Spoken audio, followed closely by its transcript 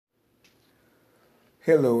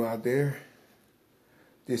Hello out there.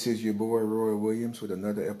 This is your boy Roy Williams with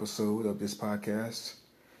another episode of this podcast.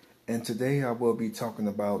 And today I will be talking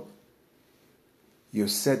about your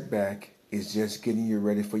setback is just getting you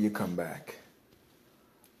ready for your comeback.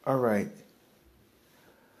 All right.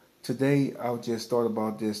 Today I just thought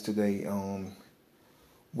about this today.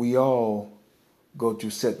 We all go through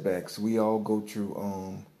setbacks. We all go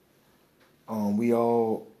through we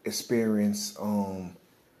all experience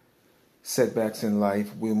setbacks in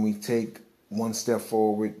life. When we take one step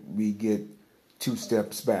forward, we get two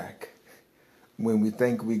steps back. When we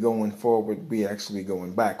think we're going forward, we actually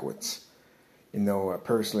going backwards.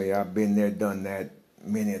 Personally, I've been there, done that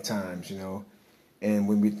many times, And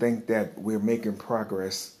when we think that we're making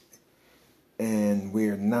progress and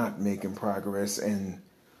we're not making progress, and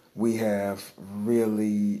we have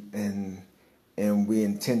really, and we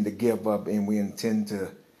intend to give up, and we intend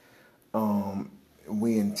to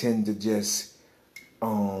just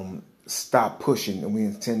stop pushing, and we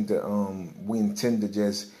intend to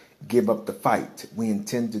just give up the fight. We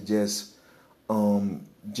intend to just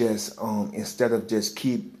instead of just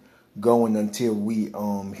keep going until we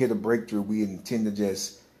hit a breakthrough, we intend to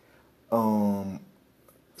just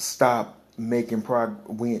stop making progress.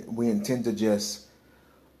 We intend to just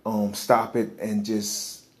stop it and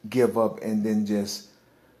just give up and then just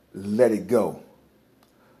let it go.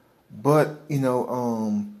 But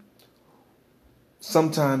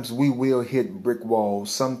sometimes we will hit brick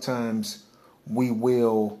walls. Sometimes we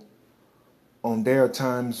will. There are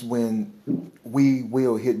times when we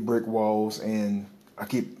will hit brick walls, and I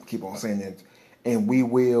keep on saying that, and we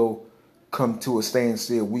will come to a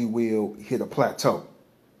standstill. We will hit a plateau.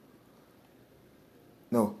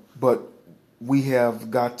 No, but we have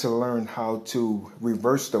got to learn how to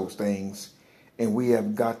reverse those things, and we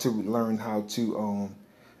have got to learn how to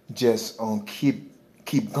just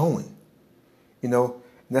keep going.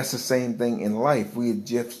 That's the same thing in life. We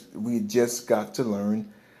just got to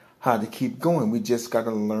learn how to keep going. We just got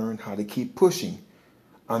to learn how to keep pushing.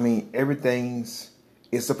 It's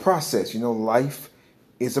a process. Life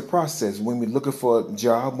is a process. When we're looking for a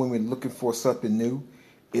job, when we're looking for something new,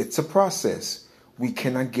 it's a process. We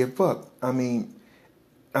cannot give up. Sometimes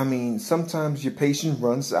your patience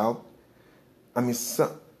runs out. We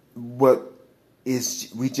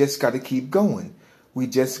just got to keep going. We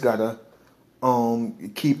just got to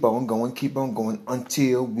keep on going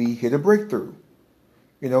until we hit a breakthrough.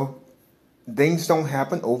 Things don't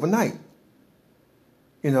happen overnight.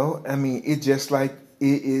 It's just like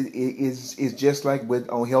it's just like with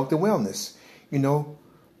health and wellness.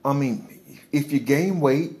 If you gain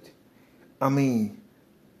weight,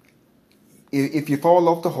 if you fall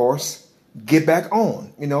off the horse, get back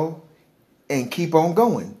on, and keep on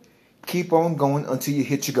going. Keep on going until you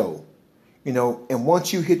hit your goal. And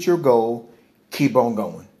once you hit your goal, keep on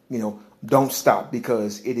going. Don't stop,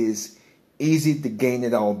 because it is easy to gain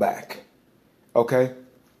it all back. Okay?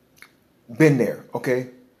 Been there, okay?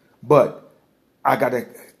 But I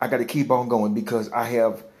gotta keep on going, because I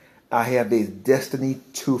have a destiny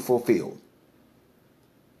to fulfill.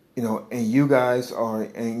 And you guys are,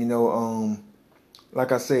 and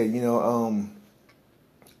like I said,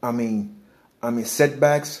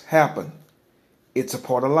 setbacks happen. It's a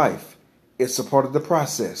part of life. It's a part of the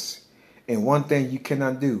process. And one thing you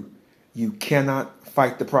cannot do, you cannot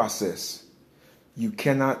fight the process. You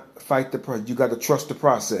cannot fight the process. You got to trust the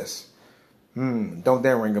process. Don't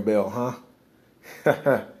that ring a bell, huh?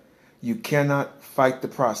 You cannot fight the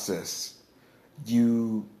process.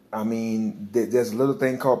 There's a little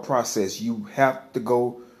thing called process. You have to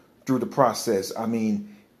go through the process.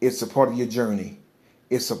 It's a part of your journey.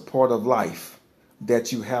 It's a part of life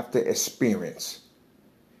that you have to experience.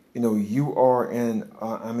 You are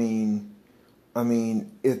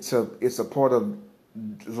it's a part of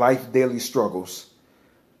life daily struggles.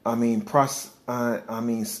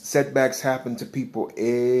 Setbacks happen to people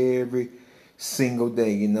every single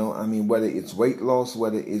day. Whether it's weight loss,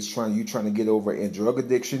 whether it's trying to get over a drug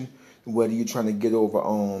addiction, whether you're trying to get over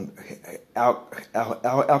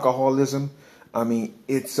alcoholism.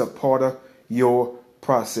 It's a part of your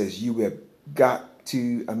process. You have got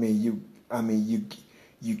to.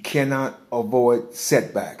 You cannot avoid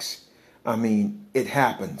setbacks. It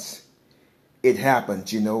happens. It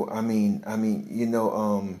happens.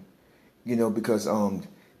 Because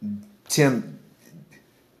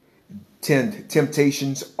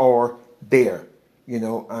temptations are there.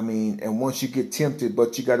 And once you get tempted,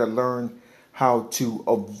 but you got to learn how to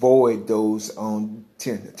avoid those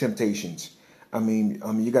temptations.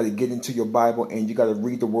 You got to get into your Bible, and you got to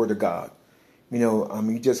read the Word of God.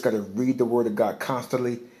 You just got to read the Word of God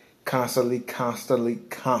constantly.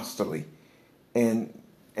 And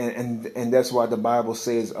and that's why the Bible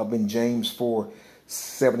says up in James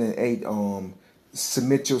 4:7 and 8,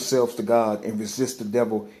 submit yourselves to God and resist the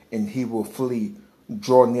devil, and he will flee.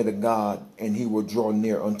 Draw near to God, and he will draw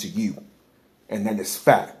near unto you. And that is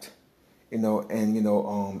fact. And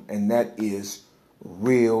that is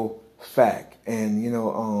real fact.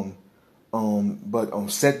 And but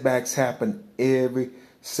setbacks happen every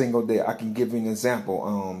single day. I can give you an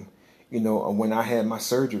example. When I had my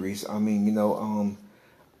surgeries,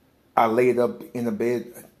 I laid up in a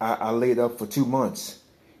bed. I laid up for 2 months,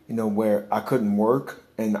 where I couldn't work,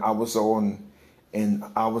 and I was on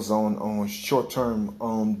short-term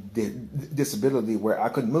disability where I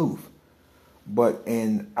couldn't move.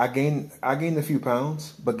 And I gained a few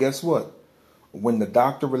pounds. But guess what? When the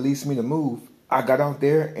doctor released me to move, I got out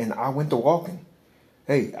there and I went to walking.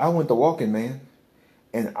 Hey, I went to walking, man.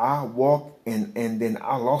 And I walked, and then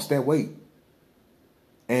I lost that weight.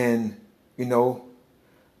 And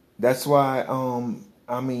that's why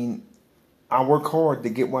I worked hard to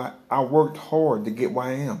get why I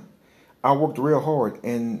am. I worked real hard,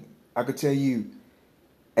 and I could tell you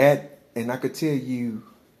at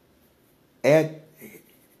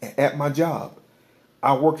my job,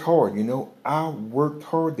 I worked hard. I worked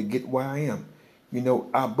hard to get where I am.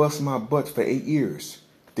 I bust my butt for 8 years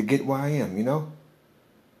to get where I am.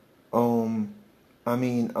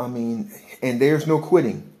 And there's no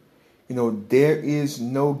quitting. There is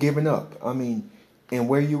no giving up. And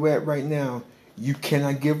where you at right now, you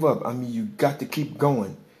cannot give up. You got to keep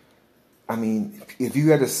going. If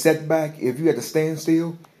you had a setback, if you had a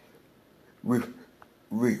standstill,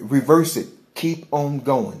 reverse it. Keep on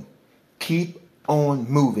going. Keep on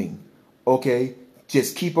moving. Okay?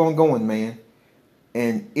 Just keep on going, man.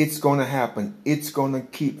 And it's going to happen. It's going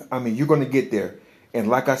to you're going to get there. And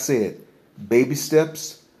like I said, baby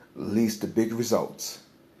steps leads to big results.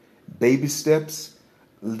 Baby steps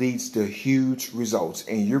leads to huge results.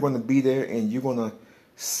 And you're going to be there, and you're going to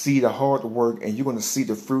see the hard work, and you're going to see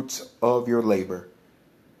the fruits of your labor.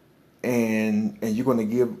 And you're going to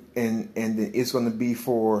give, and it's going to be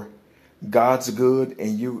for God's good,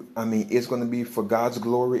 and it's going to be for God's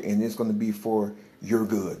glory, and it's going to be for your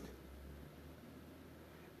good.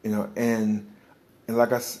 And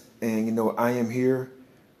like I am here,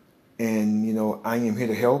 and I am here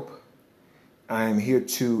to help. I am here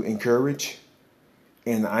to encourage,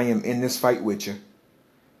 and I am in this fight with you.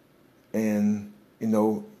 And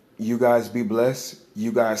you guys be blessed.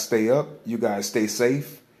 You guys stay up. You guys stay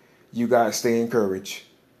safe. You guys stay encouraged.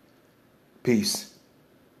 Peace.